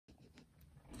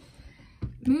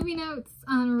Movie notes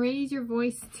on Raise Your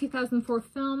Voice 2004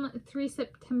 film, 3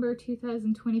 September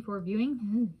 2024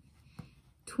 viewing.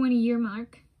 20-year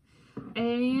mark.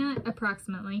 And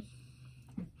approximately.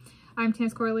 I'm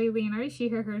Tanis Coralee Leonhardi, she,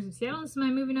 her, hers of Seattle. This is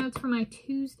my movie notes for my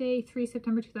Tuesday, 3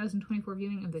 September 2024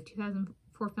 viewing of the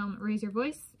 2004 film Raise Your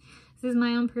Voice. This is my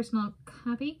own personal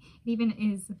copy. It even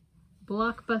is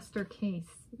blockbuster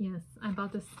case. Yes, I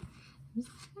bought this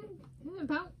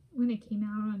about when it came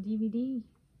out on DVD.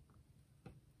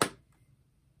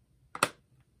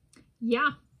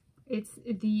 Yeah, it's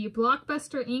the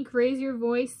Blockbuster Inc. Raise Your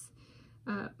Voice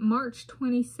March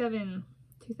 27,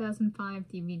 2005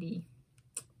 DVD.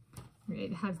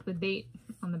 It has the date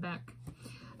on the back.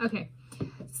 Okay,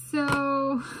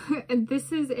 so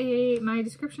this is my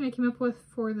description I came up with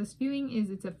for this viewing is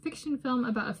it's a fiction film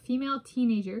about a female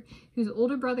teenager whose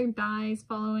older brother dies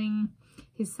following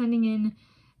his sending in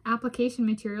application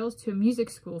materials to a music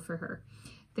school for her.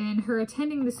 Then her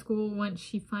attending the school once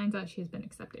she finds out she has been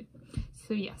accepted.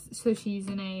 So yes, so she's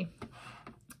in a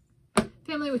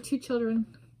family with 2 children,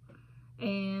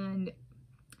 and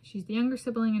she's the younger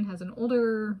sibling and has an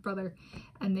older brother,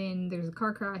 and then there's a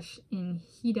car crash and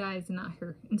he dies and not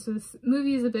her. And so this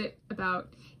movie is a bit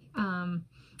about,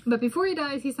 but before he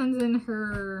dies, he sends in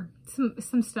her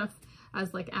some stuff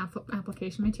as like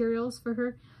application materials for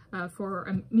her for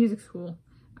a music school.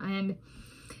 And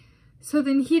so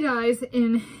then he dies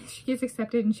and she gets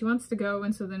accepted and she wants to go,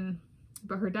 and so then,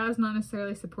 but her dad's not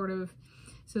necessarily supportive.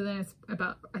 So then it's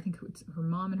about, I think it's her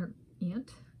mom and her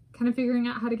aunt kind of figuring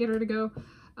out how to get her to go,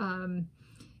 and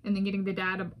then getting the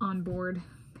dad on board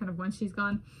kind of once she's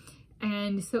gone.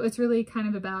 And so it's really kind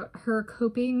of about her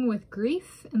coping with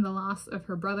grief and the loss of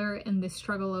her brother and this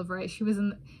struggle of, right, she was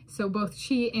in, so both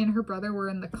she and her brother were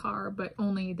in the car, but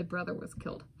only the brother was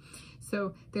killed.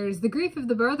 So there's the grief of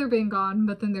the brother being gone,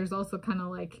 but then there's also kind of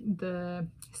like the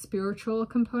spiritual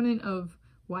component of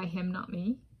why him, not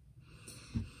me.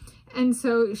 And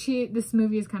so this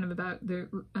movie is kind of about the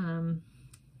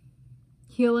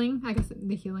healing, I guess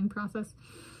the healing process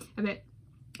of it,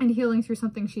 and healing through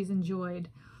something she's enjoyed.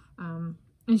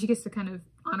 And she gets to kind of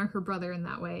honor her brother in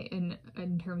that way,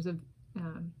 in terms of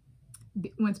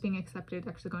once being accepted,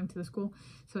 actually going to the school.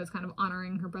 So it's kind of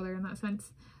honoring her brother in that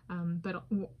sense, but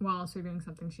while also doing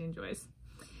something she enjoys.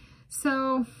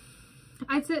 So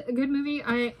it's a good movie.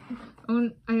 I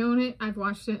own it. I've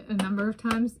watched it a number of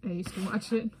times. I used to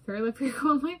watch it fairly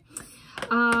frequently.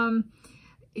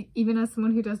 Even as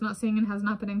someone who does not sing and has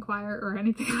not been in choir or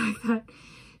anything like that.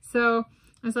 So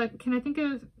I was like, can I think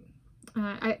of,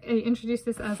 I introduced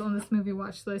this as on this movie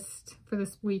watch list for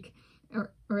this week,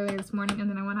 or earlier this morning, and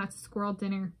then I went out to squirrel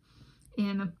dinner,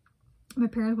 and my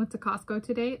parents went to Costco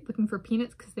today looking for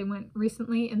peanuts because they went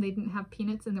recently and they didn't have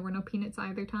peanuts, and there were no peanuts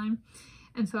either time.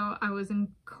 And so I was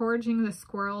encouraging the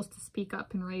squirrels to speak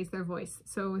up and raise their voice.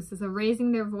 So this is a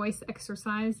raising their voice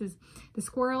exercise. Is the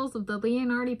squirrels of the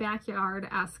Leonhardi backyard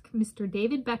ask Mr.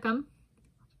 David Beckham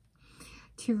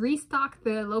to restock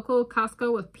the local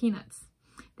Costco with peanuts.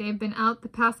 They have been out the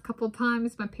past couple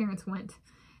times my parents went.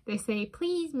 They say,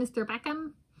 please, Mr.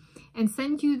 Beckham, and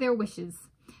send you their wishes.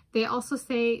 They also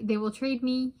say they will trade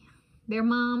me, their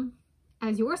mom,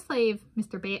 as your slave,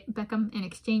 Mr. Beckham, in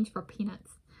exchange for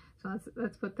peanuts. So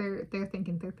that's what they're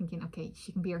thinking. They're thinking, okay,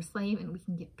 she can be our slave and we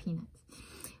can get peanuts.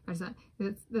 That's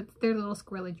their little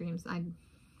squirrely dreams. I'm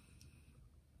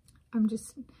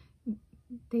just,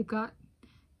 they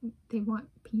want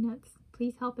peanuts.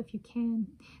 Please help if you can.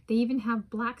 They even have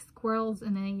black squirrels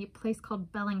in a place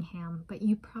called Bellingham, but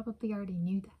you probably already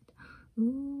knew that.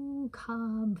 Ooh,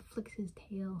 Cobb flicks his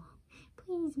tail.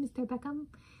 Please, Mr. Beckham.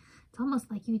 It's almost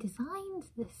like you designed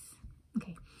this.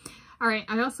 Okay. All right.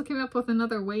 I also came up with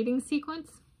another waiting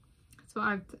sequence. So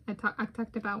I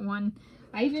talked about one.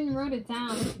 I even wrote it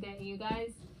down today, you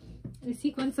guys. The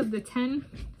sequence of the 10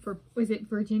 for, was it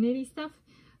virginity stuff?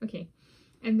 Okay.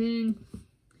 And then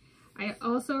I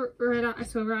also wrote out,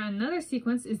 so I wrote another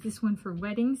sequence, is this one for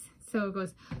weddings. So it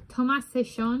goes Thomas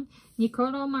Sechon,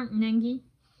 Nicolo Martinenghi,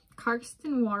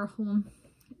 Karsten Warholm,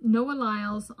 Noah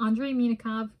Lyles, Andrei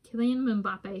Minikov, Kylian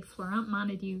Mbappe, Florent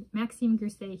Monadieu, Maxime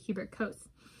Grousset, Hubert Kos.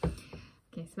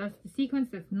 Okay, so that's the sequence.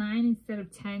 That's 9 instead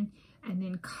of 10. And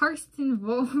then Karsten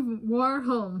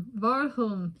Warholm,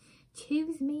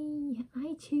 choose me,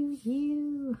 I choose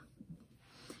you.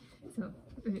 So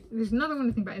there's another one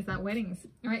to think about, is that weddings.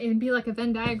 All right, it'd be like a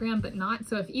Venn diagram, but not.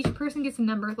 So if each person gets a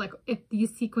number, like if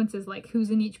these sequences, like who's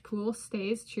in each pool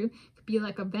stays true, it could be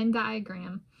like a Venn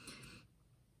diagram,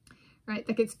 right?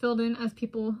 That gets filled in as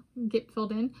people get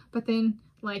filled in. But then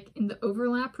like in the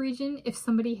overlap region, if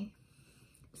somebody,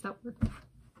 does that work?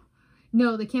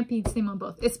 No, they can't be the same on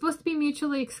both. It's supposed to be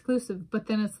mutually exclusive, but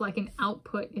then it's like an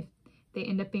output if they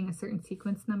end up being a certain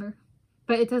sequence number.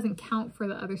 But it doesn't count for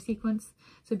the other sequence.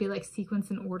 So it'd be like sequence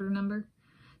and order number.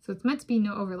 So it's meant to be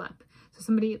no overlap. So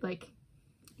somebody like,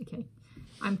 okay,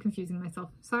 I'm confusing myself.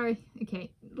 Sorry.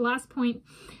 Okay, last point.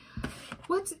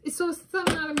 So since I'm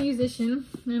not a musician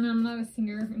and I'm not a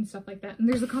singer and stuff like that, and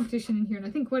there's a competition in here, and I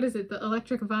think, what is it? The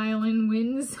electric violin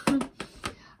wins.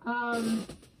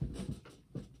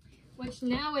 Which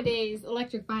nowadays,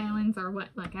 electric violins are what,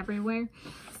 like everywhere.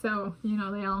 So, you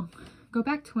know, they all go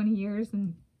back 20 years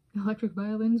and electric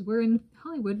violins were in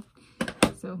Hollywood.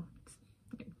 So,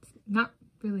 it's not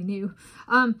really new.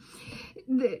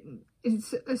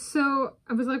 So,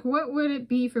 I was like, what would it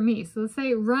be for me? So, let's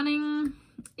say running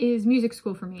is music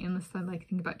school for me, unless I like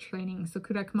think about training. So,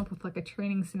 could I come up with like a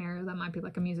training scenario that might be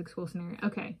like a music school scenario?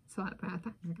 Okay, so I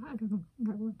don't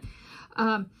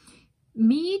know.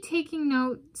 Me taking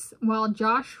notes while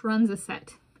Josh runs a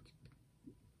set.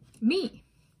 Me.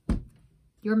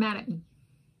 You're mad at me.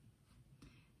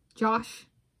 Josh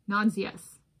nods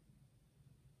yes.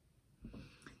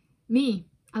 Me.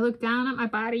 I look down at my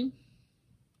body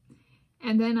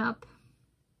and then up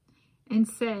and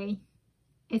say,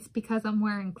 it's because I'm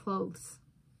wearing clothes.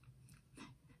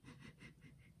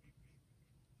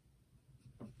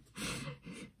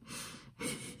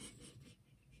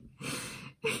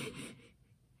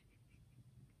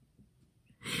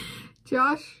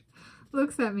 Josh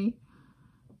looks at me.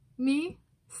 Me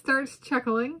starts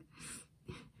chuckling.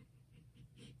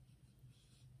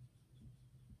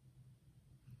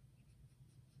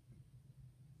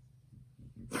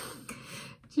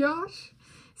 Josh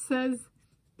says,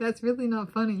 that's really not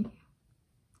funny.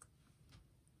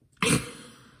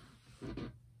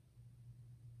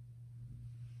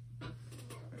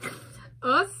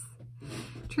 Us?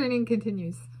 Training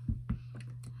continues.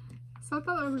 So I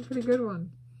thought that was a pretty good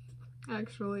one.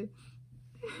 Actually,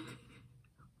 it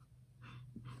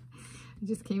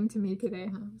just came to me today.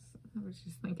 I was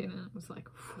just thinking, and it was like,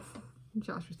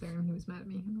 Josh was there and he was mad at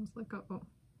me, and I was like, oh,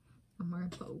 I'm wearing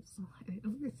clothes.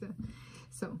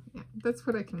 So yeah, that's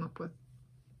what I came up with.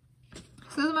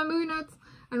 So those are my movie notes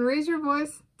on Raise Your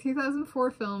Voice,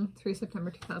 2004 film, 3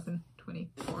 September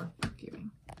 2024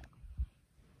 viewing.